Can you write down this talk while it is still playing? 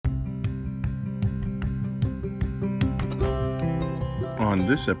On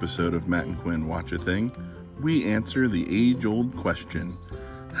this episode of Matt and Quinn Watch a Thing, we answer the age-old question,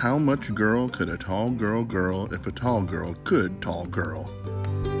 how much girl could a tall girl if a tall girl could tall girl?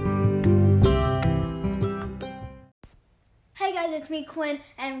 Hey guys, it's me, Quinn,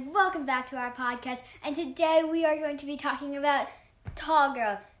 and welcome back to our podcast. And today we are going to be talking about tall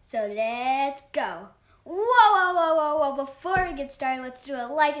girl. So let's go. Whoa. Before we get started, let's do a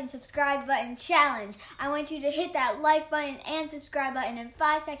like and subscribe button challenge. I want you to hit that like button and subscribe button in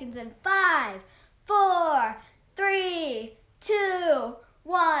 5 seconds in 5, 4, 3, 2,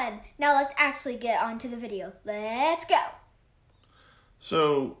 1. Now let's actually get on to the video. Let's go.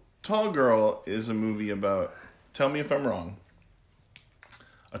 So, Tall Girl is a movie about, tell me if I'm wrong,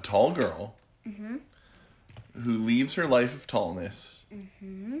 a tall girl who leaves her life of tallness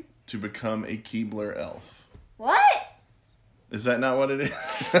to become a Keebler elf. What? Is that not what it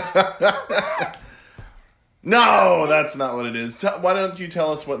is? No, that's not what it is. Why don't you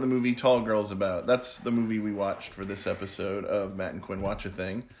tell us what the movie Tall Girl's about? That's the movie we watched for this episode of Matt and Quinn Watch a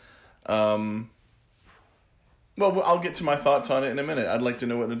Thing. Well, I'll get to my thoughts on it in a minute. I'd like to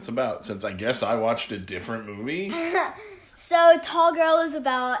know what it's about, since I guess I watched a different movie. So, Tall Girl is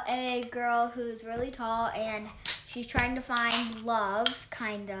about a girl who's really tall and she's trying to find love,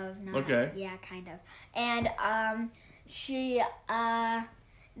 kind of. Okay. Yeah, kind of. And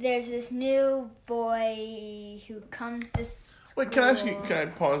there's this new boy who comes to school. Wait, can I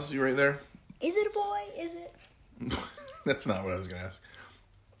pause you right there? Is it a boy? Is it? That's not what I was going to ask.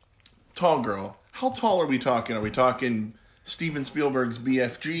 Tall Girl. How tall are we talking? Are we talking Steven Spielberg's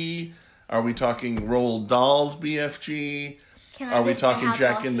BFG? Are we talking Roald Dahl's BFG? Are we talking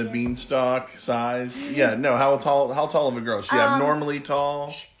Jack and the Beanstalk size? Yeah, no. How tall of a girl? Is she abnormally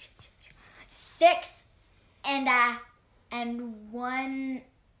tall? 6 and 1.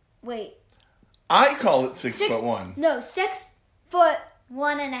 Wait. I call it 6'1". No, 6 foot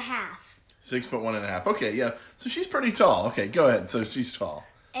 1.5. 6 foot 1.5. Okay, yeah. So she's pretty tall. Okay, go ahead. So she's tall.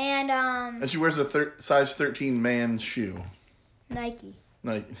 And she wears a size 13 man's shoe. Nike.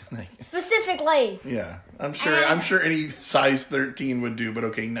 Nike. Specifically. Yeah, I'm sure any size 13 would do, but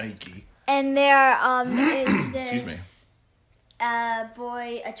okay, Nike. And there is Excuse this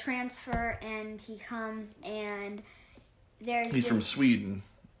boy, a transfer, and he comes and he's from Sweden.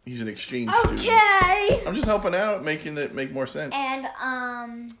 He's an exchange student. Okay. I'm just helping out, making it make more sense. And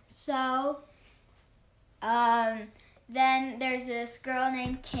then there's this girl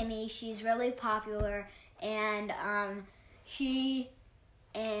named Kimmy. She's really popular, and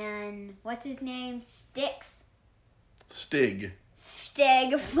what's his name? Stig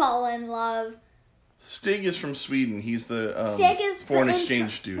fall in love. Stig is from Sweden. He's the foreign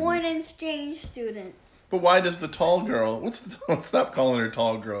exchange student. But why does the tall girl... Let's stop calling her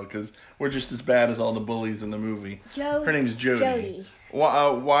tall girl, because we're just as bad as all the bullies in the movie. Her name's Jody.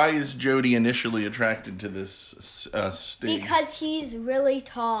 Why is Jody initially attracted to this Stig? Because he's really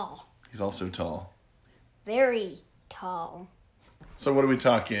tall. He's also tall. Very tall. So what are we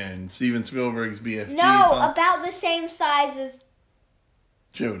talking? Steven Spielberg's BFG? No, about the same size as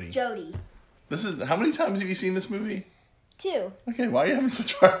Jody. This is... How many times have you seen this movie? 2. Okay, why are you having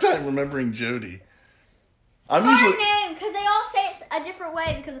such a hard time remembering Jody? I'm usually... name, because they all say it a different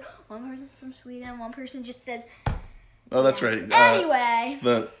way, because one person's from Sweden, one person just says... Oh, that's right. Anyway.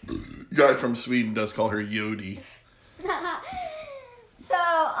 The guy from Sweden does call her Yodi. So,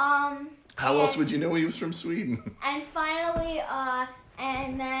 How else would you know he was from Sweden? And finally,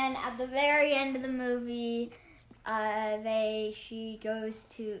 and then at the very end of the movie,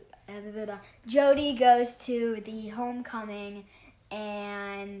 Jody goes to the homecoming,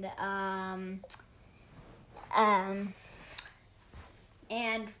 and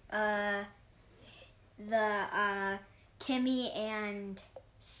Kimmy and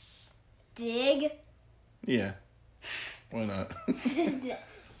Stig. Yeah. Why not? Stig,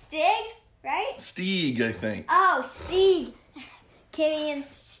 right? Stieg, I think. Oh, Stieg. Kimmy and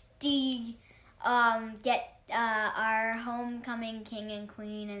Stieg get our homecoming king and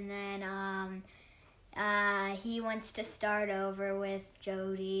queen, and then he wants to start over with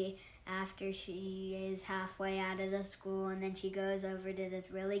Jody after she is halfway out of the school, and then she goes over to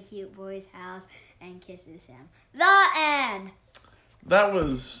this really cute boy's house and kisses him. The end. That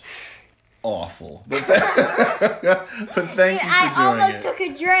was awful. But thank you for doing it. I almost took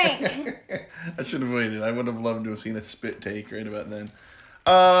a drink. I should have waited. I would have loved to have seen a spit take right about then.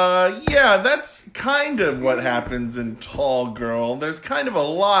 Yeah, that's kind of what happens in Tall Girl. There's kind of a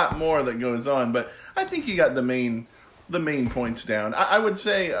lot more that goes on, but I think you got the main points down. I would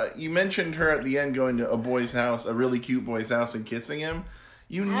say you mentioned her at the end going to a boy's house, a really cute boy's house, and kissing him.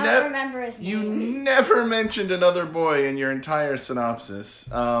 You I don't remember his name. You never mentioned another boy in your entire synopsis.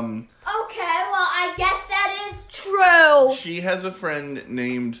 Okay, well, I guess that is true. She has a friend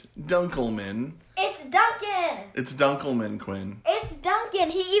named Dunkelman. It's Duncan. It's Dunkelman, Quinn. It's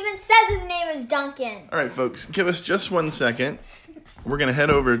Duncan. He even says his name is Duncan. All right, folks, give us just 1 second. We're going to head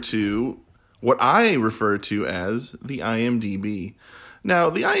over to what I refer to as the IMDb. Now,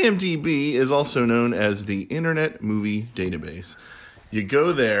 the IMDb is also known as the Internet Movie Database. You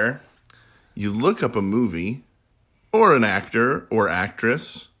go there, you look up a movie, or an actor, or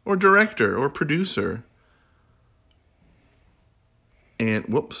actress, or director, or producer. And,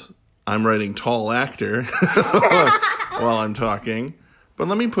 whoops, I'm writing tall actor while I'm talking. But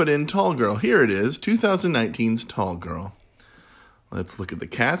let me put in Tall Girl. Here it is, 2019's Tall Girl. Let's look at the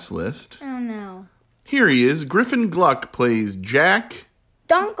cast list. Oh, no. Here he is. Griffin Gluck plays Jack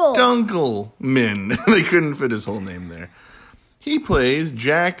Dunkelman. They couldn't fit his whole name there. He plays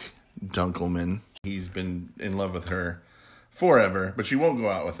Jack Dunkelman. He's been in love with her forever, but she won't go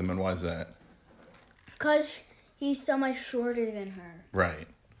out with him. And why is that? Because he's so much shorter than her. Right.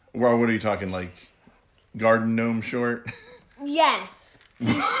 Well, what are you talking, like garden gnome short? Yes.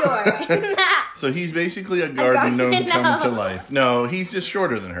 He's short. So he's basically a garden gnome garden come to gnome. life. No, he's just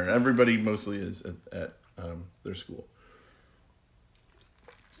shorter than her. Everybody mostly is at their school.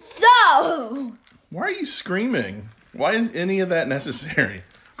 So. Why are you screaming? Why is any of that necessary?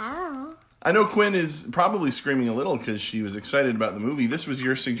 I don't know. I know Quinn is probably screaming a little because she was excited about the movie. This was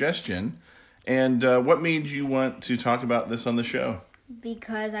your suggestion. And what made you want to talk about this on the show?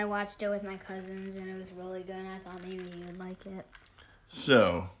 Because I watched it with my cousins and it was really good and I thought maybe you would like it.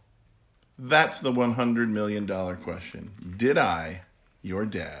 So, that's the $100 million question. Did I, your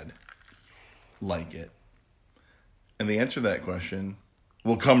dad, like it? And the answer to that question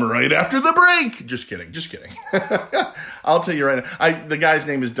will come right after the break. Just kidding. I'll tell you right now. The guy's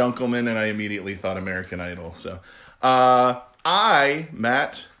name is Dunkelman, and I immediately thought American Idol. So, I,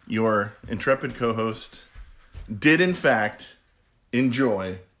 Matt, your intrepid co-host, did in fact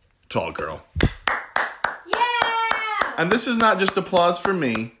enjoy Tall Girl. Yeah! And this is not just applause for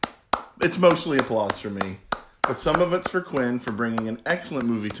me. It's mostly applause for me. But some of it's for Quinn for bringing an excellent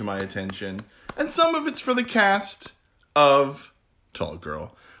movie to my attention. And some of it's for the cast of Tall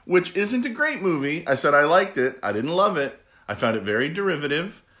Girl, which isn't a great movie. I said I liked it. I didn't love it. I found it very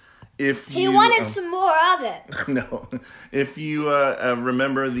derivative. He wanted some more of it. No. If you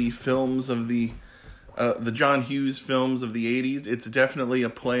remember the films of the John Hughes films of the 80s, it's definitely a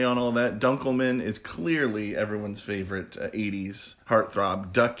play on all that. Dunkelman is clearly everyone's favorite 80s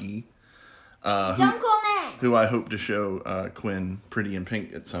heartthrob, Ducky. Dunkelman! Who I hope to show Quinn Pretty in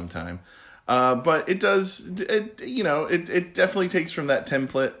Pink at some time. But it definitely takes from that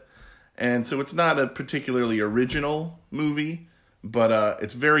template. And so it's not a particularly original movie, but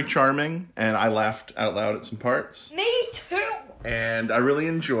it's very charming. And I laughed out loud at some parts. Me too! And I really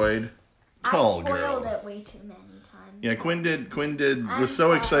enjoyed Tall Girl. I spoiled it way too many times. Yeah, Quinn did I'm was so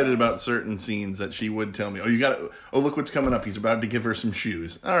sorry. excited about certain scenes that she would tell me, look what's coming up. He's about to give her some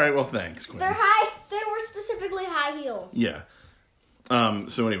shoes. All right, well, thanks, Quinn. They were specifically high heels. Yeah.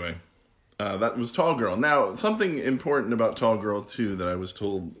 So anyway, that was Tall Girl. Now, something important about Tall Girl, too, that I was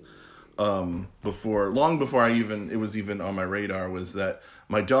told long before it was even on my radar, was that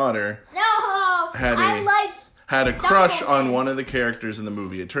my daughter had a crush on one of the characters in the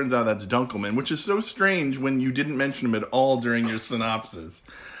movie. It turns out that's Dunkelman, which is so strange when you didn't mention him at all during your synopsis.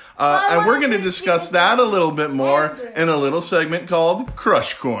 And we're going to discuss that a little bit more in a little segment called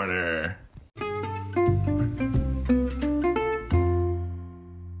Crush Corner.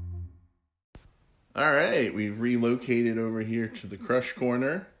 All right, we've relocated over here to the Crush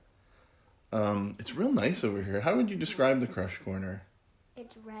Corner. It's real nice over here. How would you describe the Crush Corner?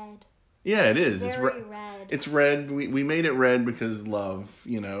 It's red. Yeah, it is. Very red. It's red. We made it red because love,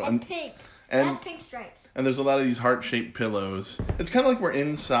 And pink. and- That's pink stripes. And there's a lot of these heart-shaped pillows. It's kind of like we're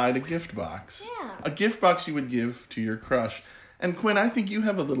inside a gift box. Yeah. A gift box you would give to your crush. And Quinn, I think you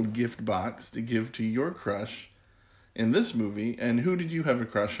have a little gift box to give to your crush in this movie. And who did you have a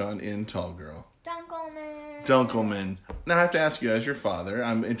crush on in Tall Girl? Dunkelman. Now I have to ask you, as your father,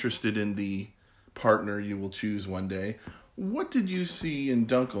 I'm interested in the partner you will choose one day. What did you see in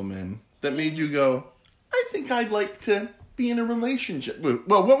Dunkelman that made you go, I think I'd like to be in a relationship?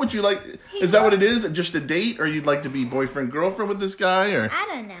 Well, what would you like? Is that what it is? Just a date? Or you'd like to be boyfriend, girlfriend with this guy? Or I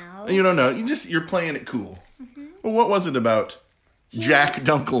don't know. you don't know. You're playing it cool. Mm-hmm. Well, what was it about Jack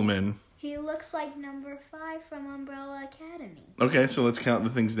Dunkelman? He looks like number 5 from Umbrella Academy. Okay, so let's count the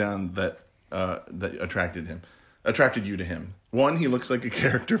things down that attracted you to him. 1, he looks like a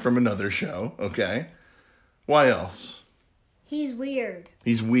character from another show. Okay. Why else? He's weird.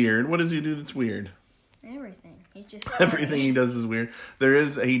 He's weird. What does he do that's weird? Everything. He's just Everything he does is weird.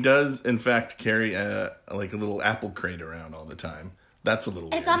 He does, in fact, carry a little apple crate around all the time. That's a little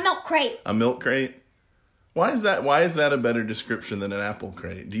weird. It's a milk crate. A milk crate? Why is that a better description than an apple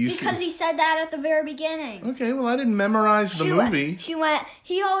crate? Because he said that at the very beginning. Okay, well, I didn't memorize the movie.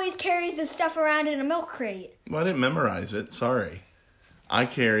 He always carries his stuff around in a milk crate. Well, I didn't memorize it. Sorry. I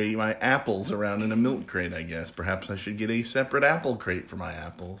carry my apples around in a milk crate, I guess. Perhaps I should get a separate apple crate for my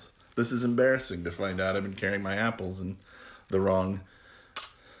apples. This is embarrassing to find out I've been carrying my apples in the wrong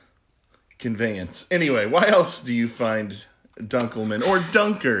conveyance. Anyway, why else do you find Dunkelman, or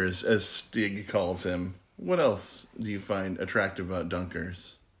Dunkers, as Stig calls him? What else do you find attractive about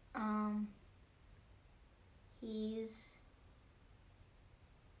Dunkers? He's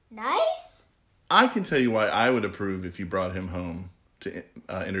nice. I can tell you why I would approve if you brought him home to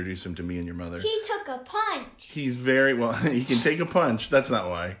introduce him to me and your mother. He took a punch. He's very, well, he can take a punch. That's not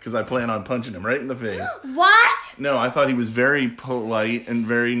why, because I plan on punching him right in the face. What? No, I thought he was very polite and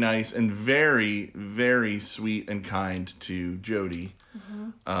very nice and very, very sweet and kind to Jody.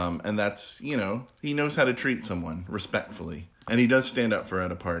 Mm-hmm. And that's, he knows how to treat someone respectfully. And he does stand up for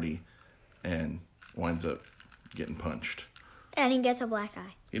at a party and winds up getting punched. And he gets a black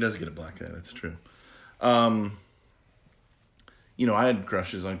eye. He does get a black eye, that's true. I had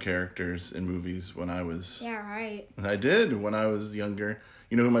crushes on characters in movies when I was... Yeah, right. I did when I was younger.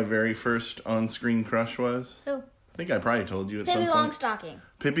 You know who my very first on-screen crush was? Who? I think I probably told you at some point. Pippi Longstocking.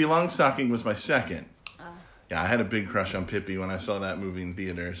 Pippi Longstocking was my second. Oh. Yeah, I had a big crush on Pippi when I saw that movie in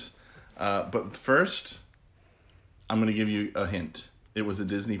theaters. But first, I'm going to give you a hint. It was a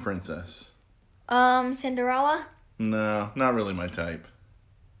Disney princess. Cinderella? No, not really my type.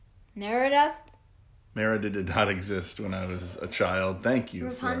 Merida? Merida did not exist when I was a child. Thank you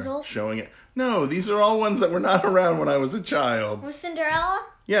Rapunzel? for showing it. No, these are all ones that were not around when I was a child. Was Cinderella?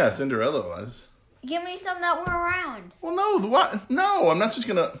 Yeah, Cinderella was. Give me some that were around. Well, no, what? No, I'm not just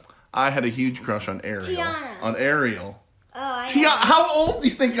gonna... I had a huge crush on Ariel. Tiana. On Ariel. Oh, I know. How old do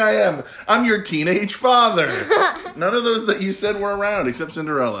you think I am? I'm your teenage father. None of those that you said were around, except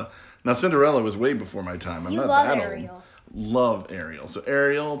Cinderella. Now, Cinderella was way before my time. I'm You not love that Ariel. old. Love Ariel. So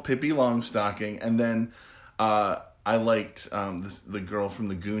Ariel, Pippi Longstocking, and then I liked the girl from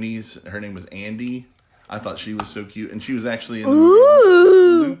the Goonies. Her name was Andy. I thought she was so cute, and she was actually in the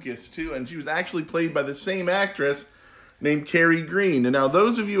movie Lucas too, and she was actually played by the same actress named Carrie Green. And now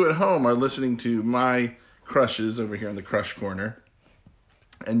those of you at home are listening to my crushes over here in the Crush Corner,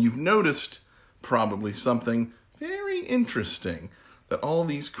 and you've noticed probably something very interesting that all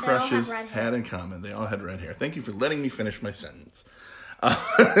these crushes had in common. They all had red hair. Thank you for letting me finish my sentence.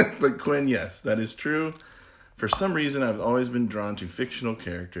 But Quinn, yes, that is true. For some reason, I've always been drawn to fictional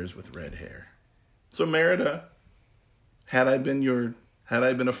characters with red hair. So Merida, had I been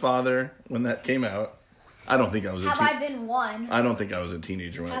a father when that came out, I don't think I was. Have I been one? I don't think I was a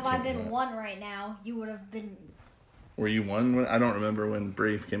teenager when. Have I been one right now? You would have been. Were you one? I don't remember when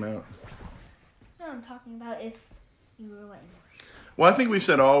Brave came out. No, I'm talking about if you were like. Well, I think we've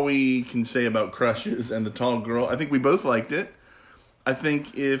said all we can say about crushes and the tall girl. I think we both liked it. I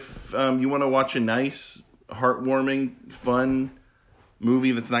think if you want to watch a nice, heartwarming, fun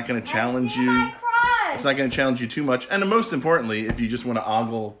movie that's not going to challenge you, it's not going to challenge you too much, and most importantly, if you just want to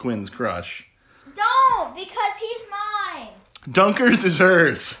ogle Quinn's crush, don't, because he's mine. Dunkers is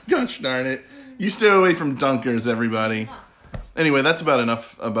hers. Gosh darn it! You stay away from Dunkers, everybody. Anyway, that's about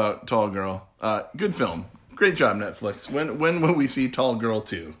enough about Tall Girl. Good film. Great job, Netflix. When will we see Tall Girl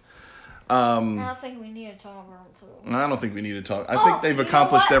 2? I don't think we need a Tall Girl 2. I don't think we need to talk. I think they've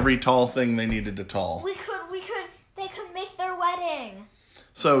accomplished every tall thing they needed to tall. They could make their wedding.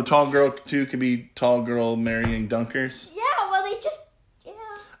 So Tall Girl 2 could be Tall Girl marrying Dunkers? Yeah, well, they just,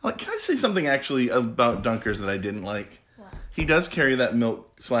 Can I say something actually about Dunkers that I didn't like? What? He does carry that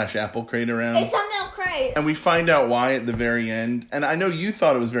milk/apple crate around. It's a milk crate. And we find out why at the very end. And I know you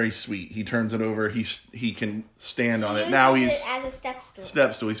thought it was very sweet. He turns it over. He can stand on it. Now he's as a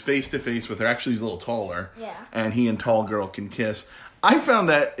step stool. He's face to face with her. Actually, he's a little taller. Yeah. And he and Tall Girl can kiss. I found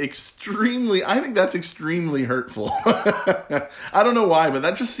that I think that's extremely hurtful. I don't know why, but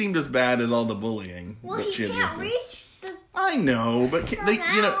that just seemed as bad as all the bullying. Well, that he can't reach the... I know, but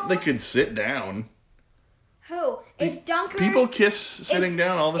they could sit down. Who? If Dunkers... People kiss sitting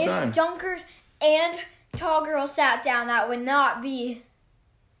down all the time. If Dunkers and Tall Girl sat down, that would not be...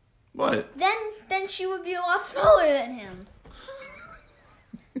 What? Then she would be a lot smaller than him.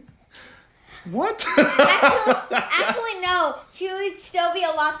 What? Actually, no. She would still be a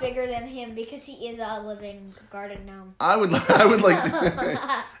lot bigger than him because he is a living garden gnome. I would like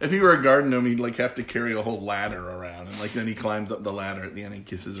to, if he were a garden gnome, he'd like have to carry a whole ladder around, and like then he climbs up the ladder at the end and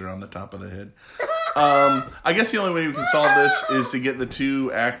kisses her on the top of the head. I guess the only way we can solve this is to get the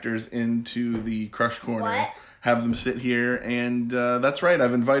two actors into the crush corner, What? have them sit here, and that's right.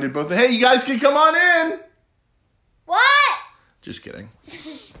 I've invited both. Hey, you guys can come on in. What? Just kidding.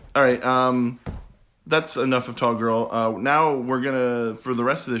 All right. That's enough of Tall Girl. Now we're going to, for the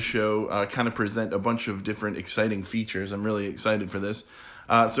rest of the show, kind of present a bunch of different exciting features. I'm really excited for this.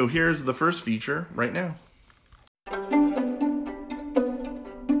 So here's the first feature right now.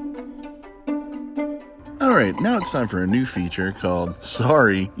 All right, now it's time for a new feature called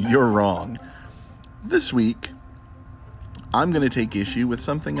Sorry, You're Wrong. This week, I'm going to take issue with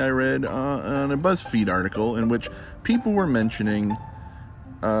something I read on a BuzzFeed article in which people were mentioning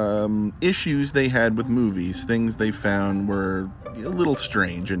issues they had with movies, things they found were a little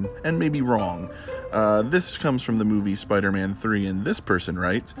strange and maybe wrong. This comes from the movie Spider-Man 3, and this person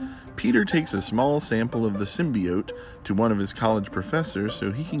writes, Peter takes a small sample of the symbiote to one of his college professors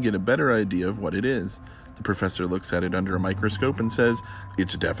so he can get a better idea of what it is. The professor looks at it under a microscope and says,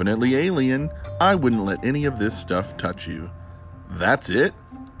 "It's definitely alien. I wouldn't let any of this stuff touch you." That's it?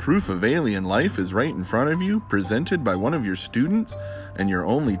 Proof of alien life is right in front of you, presented by one of your students, and your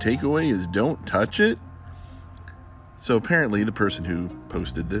only takeaway is don't touch it? So apparently the person who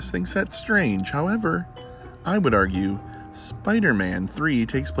posted this thinks that's strange. However, I would argue Spider-Man 3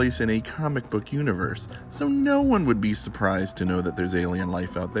 takes place in a comic book universe, so no one would be surprised to know that there's alien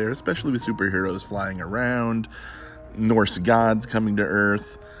life out there, especially with superheroes flying around, Norse gods coming to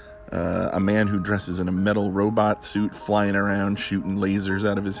Earth, a man who dresses in a metal robot suit flying around shooting lasers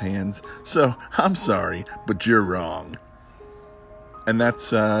out of his hands. So, I'm sorry, but you're wrong. And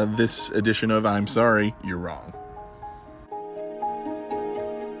that's this edition of I'm Sorry, You're Wrong.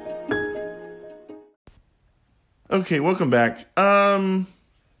 Okay, welcome back. About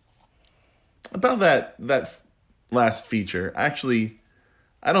that last feature, actually,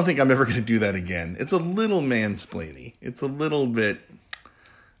 I don't think I'm ever going to do that again. It's a little mansplaining. It's a little bit,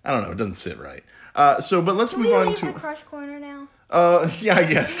 I don't know, it doesn't sit right. But let's move on to the crush corner now. Yeah, I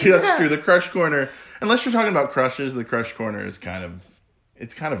guess that's true. The crush corner, unless you're talking about crushes, the crush corner is kind of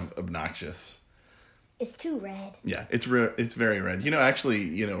obnoxious. It's too red. Yeah, it's very red.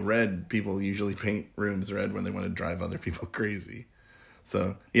 Actually, red people usually paint rooms red when they want to drive other people crazy.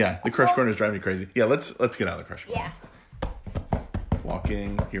 So, yeah, the crush corners drive me crazy. Yeah, let's get out of the crush corner. Yeah.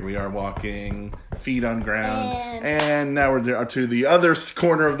 Walking. Here we are walking. Feet on ground. And now we're to the other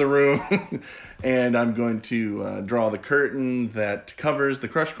corner of the room. And I'm going to draw the curtain that covers the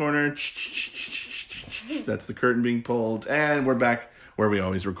crush corner. That's the curtain being pulled. And we're back where we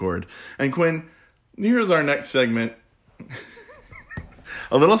always record. And Quinn, here's our next segment.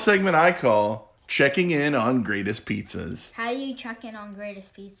 A little segment I call Checking In on Greatest Pizzas. How do you check in on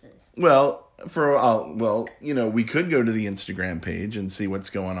Greatest Pizzas? Well, we could go to the Instagram page and see what's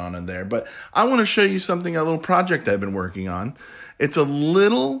going on in there. But I want to show you a little project I've been working on. It's a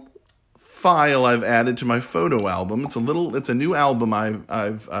little file I've added to my photo album. It's a new album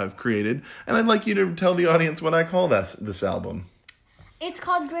I've created. And I'd like you to tell the audience what I call this album. It's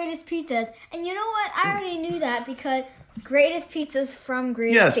called Greatest Pizzas. And you know what? I already knew that because Greatest Pizzas from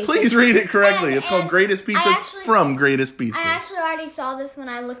Greatest Pizzas. Yes, please read it correctly. It's called Greatest Pizzas from Greatest Pizzas. I actually already saw this when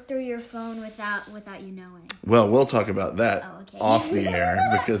I looked through your phone without you knowing. Well, we'll talk about that off the air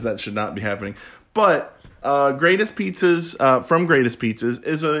because that should not be happening. But Greatest Pizzas from Greatest Pizzas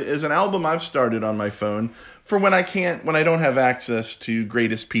is an album I've started on my phone for when I don't have access to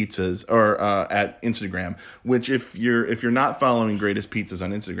Greatest Pizzas or at Instagram. Which if you're not following Greatest Pizzas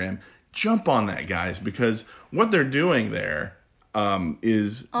on Instagram, jump on that, guys, because what they're doing there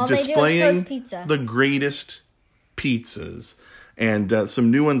is displaying the greatest pizzas and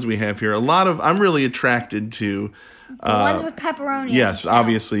some new ones we have here. I'm really attracted to the ones with pepperoni. Yes,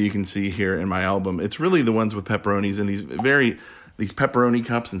 obviously you can see here in my album. It's really the ones with pepperonis and these pepperoni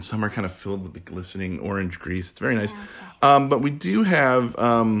cups, and some are kind of filled with the glistening orange grease. It's very nice. Okay. But we do have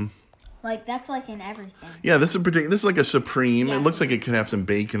that's like in everything. Yeah, this is like a Supreme. Yes. It looks like it could have some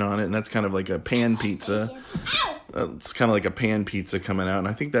bacon on it, and that's kind of like a pan pizza. It's kind of like a pan pizza coming out, and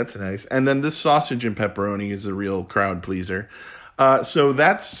I think that's nice. And then this sausage and pepperoni is a real crowd pleaser. So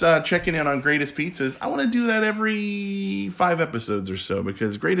that's checking in on Greatest Pizzas. I want to do that every 5 episodes or so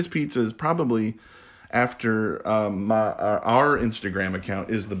because Greatest Pizzas probably after our Instagram account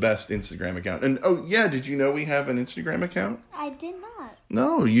is the best Instagram account. And did you know we have an Instagram account? I did not.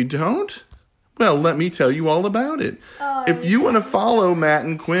 No, you don't? Well, let me tell you all about it. Oh, if you want to follow Matt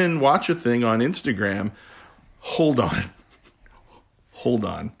and Quinn Watch a Thing on Instagram, hold on. Hold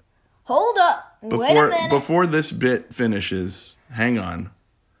up. Wait a minute. Before this bit finishes, hang on.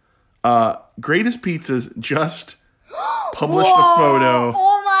 Greatest Pizzas just published a photo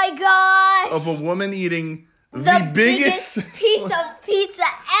Oh my god. of a woman eating the biggest piece of pizza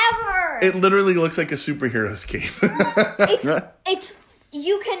ever. It literally looks like a superhero's cape. It's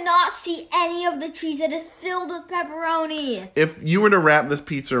you cannot see any of the cheese. It is filled with pepperoni. If you were to wrap this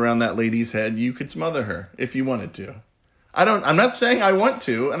pizza around that lady's head, you could smother her if you wanted to. I'm not saying I want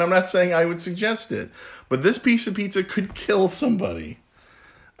to, and I'm not saying I would suggest it, but this piece of pizza could kill somebody.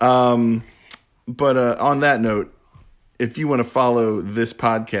 But on that note, if you want to follow this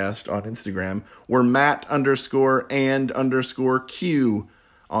podcast on Instagram, we're Matt_and_Q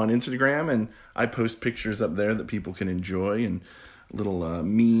on Instagram, and I post pictures up there that people can enjoy and little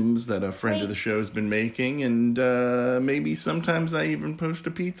memes that a friend of the show has been making, and maybe sometimes I even post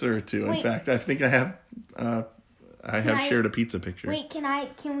a pizza or two. In fact, I think I have shared a pizza picture. Wait,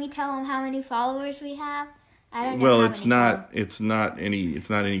 can we tell them how many followers we have? I don't know. Well, it's not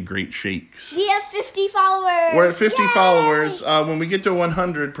any great shakes. We have 50 followers. We're at 50 Yay! followers. When we get to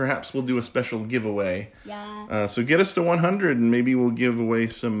 100, perhaps we'll do a special giveaway. Yeah. So get us to 100, and maybe we'll give away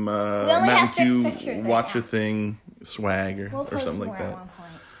some Matt and Q Watch a Thing swag or something like that.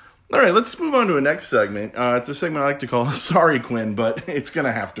 All right, let's move on to a next segment. It's a segment I like to call Sorry, Quinn, but it's going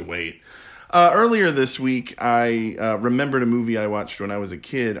to have to wait. Earlier this week, I remembered a movie I watched when I was a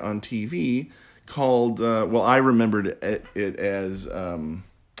kid on TV called, I remembered it as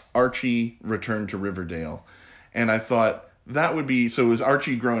Archie Returned to Riverdale. And I thought that would be, so it was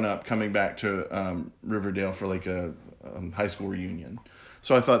Archie grown up coming back to Riverdale for like a high school reunion.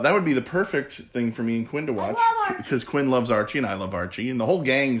 So I thought that would be the perfect thing for me and Quinn to watch. Because Quinn loves Archie and I love Archie and the whole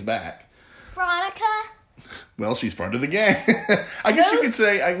gang's back. Veronica? Well, she's part of the gang. I guess you could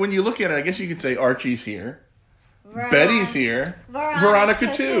say, when you look at it, I guess you could say Archie's here. Betty's here.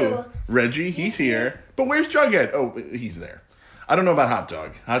 Veronica too. Reggie, he's here. But where's Jughead? Oh, he's there. I don't know about Hot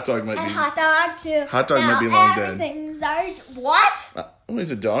Dog. Hot Dog might be... Hot Dog too. Hot Dog might be long dead. Everything's what?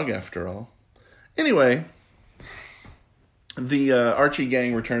 He's a dog after all. Anyway... The Archie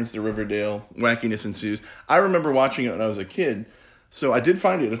gang returns to Riverdale. Wackiness ensues. I remember watching it when I was a kid, so I did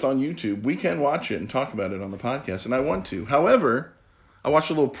find it. It's on YouTube. We can watch it and talk about it on the podcast, and I want to. However, I watched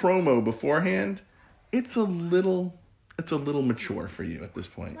a little promo beforehand. It's a little mature for you at this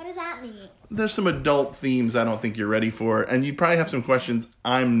point. What does that mean? There's some adult themes I don't think you're ready for, and you probably have some questions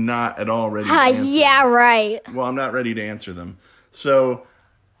I'm not at all ready to answer. Yeah, right. Well, I'm not ready to answer them. So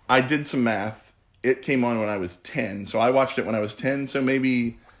I did some math. It came on when I was 10, so I watched it when I was 10, so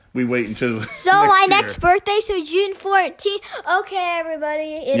maybe we wait until next birthday, so June 14th. Okay,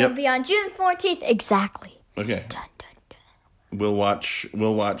 everybody, it'll be on June 14th exactly. Okay. Dun, dun, dun. We'll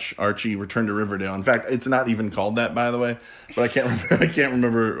watch Archie Return to Riverdale. In fact, it's not even called that, by the way, but I can't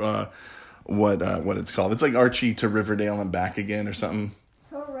remember what it's called. It's like Archie to Riverdale and Back Again or something.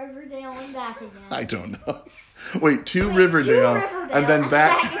 To Riverdale and Back Again. I don't know. Wait, to Riverdale and then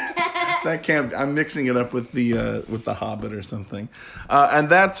back. That can't. I'm mixing it up with the Hobbit or something. And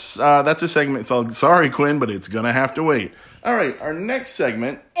that's a segment. So sorry, Quinn, but it's gonna have to wait. All right, our next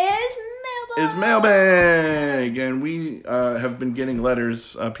segment is mailbag, and we have been getting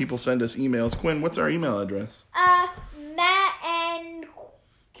letters. People send us emails. Quinn, what's our email address? Matt and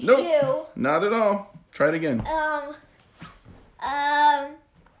Q. Nope, not at all. Try it again.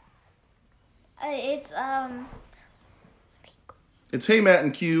 It's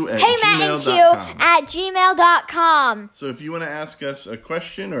heymattandq at gmail.com. So if you want to ask us a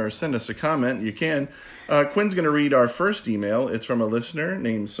question or send us a comment, you can. Quinn's going to read our first email. It's from a listener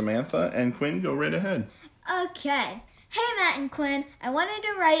named Samantha. And Quinn, go right ahead. Okay. Hey, Matt and Quinn. I wanted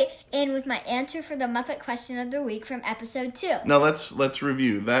to write in with my answer for the Muppet question of the week from episode 2. Now, let's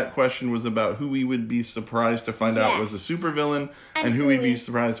review. That question was about who we would be surprised to find out was a supervillain and who we'd be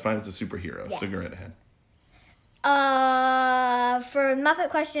surprised to find as a superhero. Yes. So go right ahead. For Muppet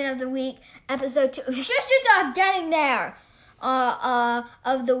question of the week, episode 2. I'm getting there.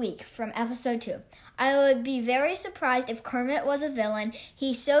 Of the week from episode 2. I would be very surprised if Kermit was a villain.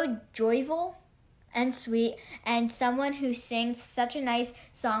 He's so joyful and sweet, and someone who sings such a nice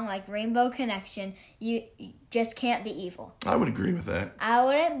song like Rainbow Connection. You just can't be evil. I would agree with that. I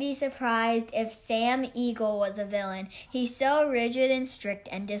wouldn't be surprised if Sam Eagle was a villain. He's so rigid and strict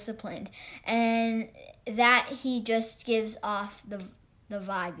and disciplined, and that he just gives off the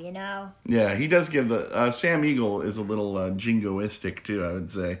vibe, you know? Yeah, he does give the... Sam Eagle is a little jingoistic, too, I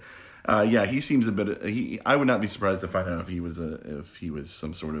would say. He seems a bit... I would not be surprised to find out if he was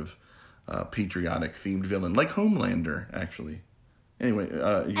some sort of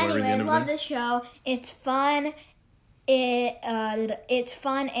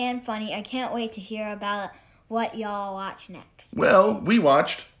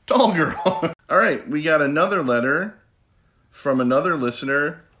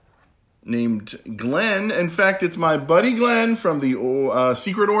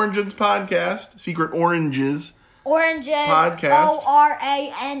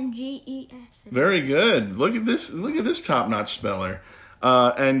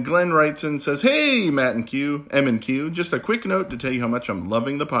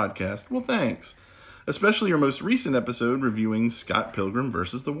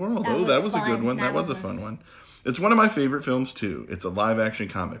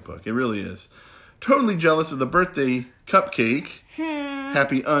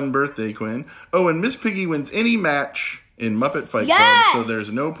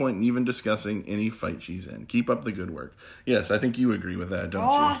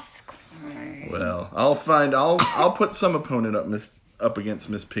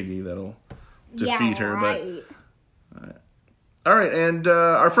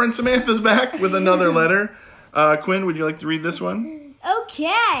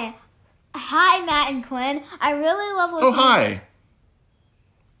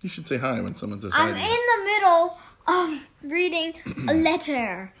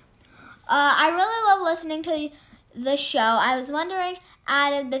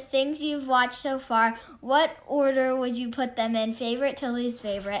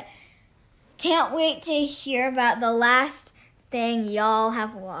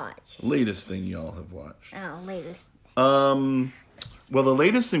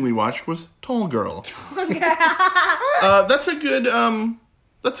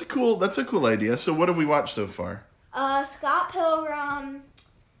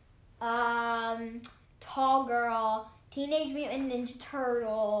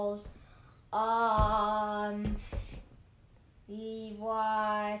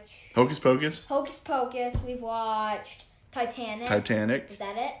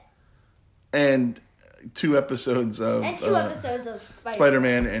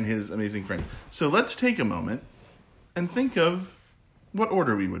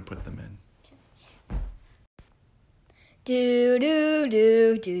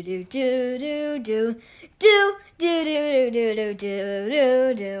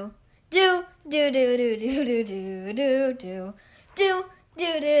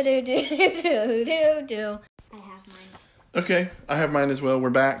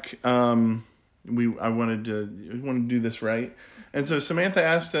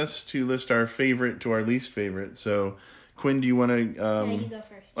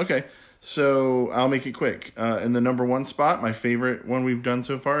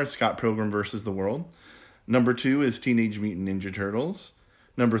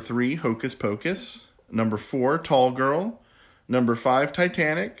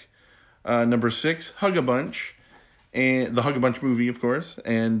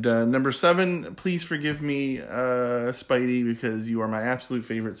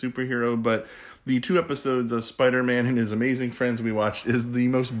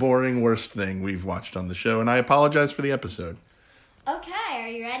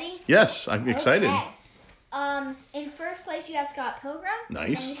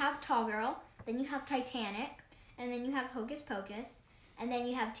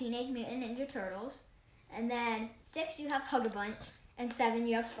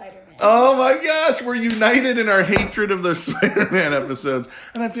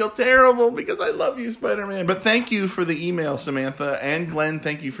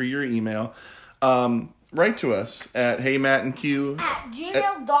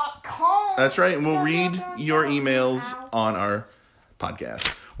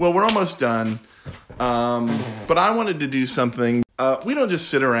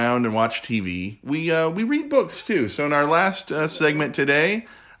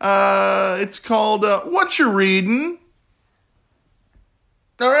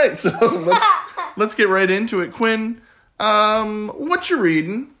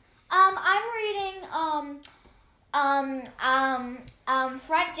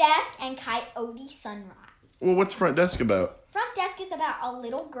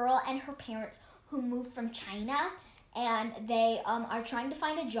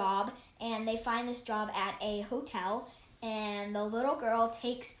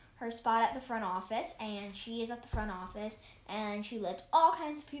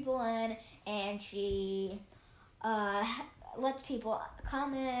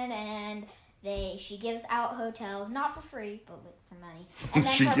She gives out hotels, not for free, but like for money. And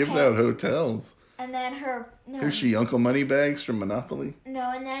then She gives out hotels. And then Who's she, Uncle Moneybags from Monopoly?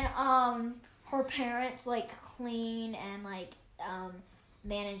 No, and then her parents like clean and like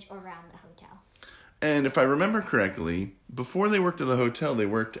manage around the hotel. And if I remember correctly, before they worked at the hotel, they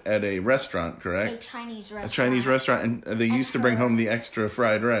worked at a restaurant, correct? A Chinese restaurant. A Chinese restaurant, and they used to bring home the extra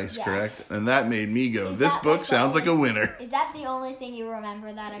fried rice, Yes. correct? And that made me go, this book sounds like a winner. Is that the only thing you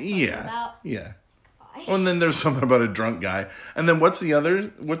remember that I told you Yeah, about? yeah. Gosh. Oh, and then there's something about a drunk guy. And then what's the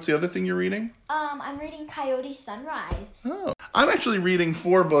other thing you're reading? I'm reading Coyote Sunrise. Oh, I'm actually reading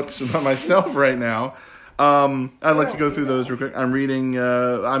 4 books by myself right now. I'd like to go through those real quick. I'm reading,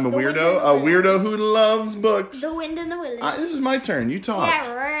 I'm a weirdo who loves books. The Wind in the Willows. This is my turn. You talk.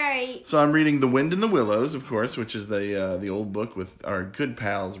 Yeah, right. So I'm reading The Wind in the Willows, of course, which is the old book with our good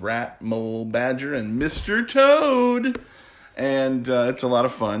pals Rat, Mole, Badger, and Mr. Toad. And it's a lot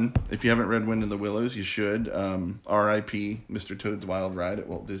of fun. If you haven't read Wind in the Willows, you should. R.I.P. Mr. Toad's Wild Ride at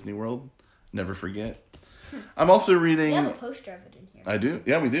Walt Disney World. Never forget. I'm also reading... We have a poster of it in here. I do?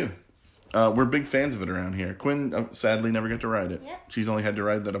 Yeah, we do. We're big fans of it around here. Quinn sadly never got to ride it. Yep. She's only had to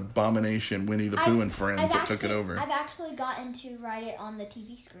ride that abomination Winnie the Pooh and Friends that took it over. I've actually gotten to ride it on the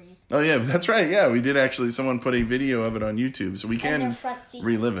TV screen. Oh, yeah, that's right. Yeah, we did actually. Someone put a video of it on YouTube, so we can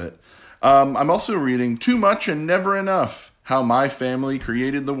relive it. I'm also reading Too Much and Never Enough, How My Family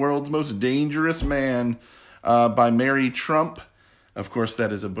Created the World's Most Dangerous Man by Mary Trump. Of course,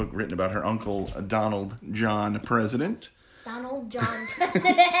 that is a book written about her uncle, Donald John President. Donald John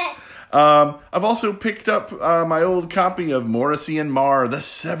President. I've also picked up my old copy of Morrissey and Marr, The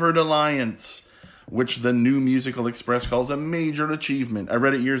Severed Alliance, which the New Musical Express calls a major achievement. I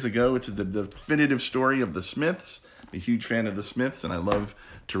read it years ago. It's the definitive story of the Smiths. I'm a huge fan of the Smiths, and I love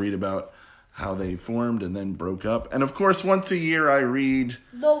to read about how they formed and then broke up. And of course, once a year I read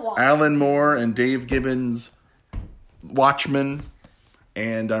Alan Moore and Dave Gibbons' Watchmen.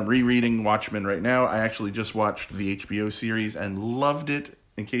 And I'm rereading Watchmen right now. I actually just watched the HBO series and loved it,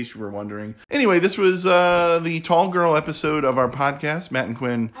 in case you were wondering. Anyway, this was the Tall Girl episode of our podcast. Matt and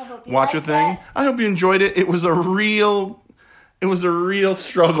Quinn watch a thing. I hope you enjoyed it. It was a real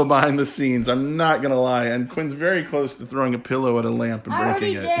struggle behind the scenes. I'm not going to lie. And Quinn's very close to throwing a pillow at a lamp and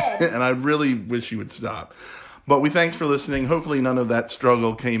breaking it. And I really wish he would stop. But we thanks for listening. Hopefully none of that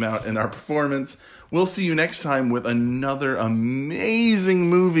struggle came out in our performance. We'll see you next time with another amazing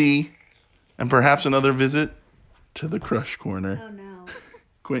movie and perhaps another visit to the Crush Corner. Oh, no.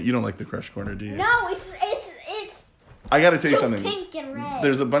 Quinn, you don't like the Crush Corner, do you? No, it's I got to tell you something. pink and red.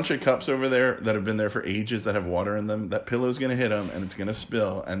 There's a bunch of cups over there that have been there for ages that have water in them. That pillow's going to hit them and it's going to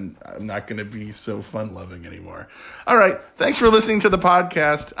spill, and I'm not going to be so fun-loving anymore. All right. Thanks for listening to the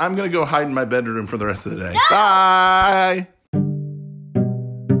podcast. I'm going to go hide in my bedroom for the rest of the day. No! Bye!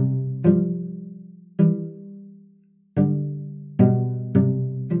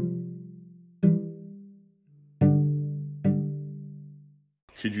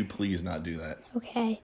 Could you please not do that? Okay.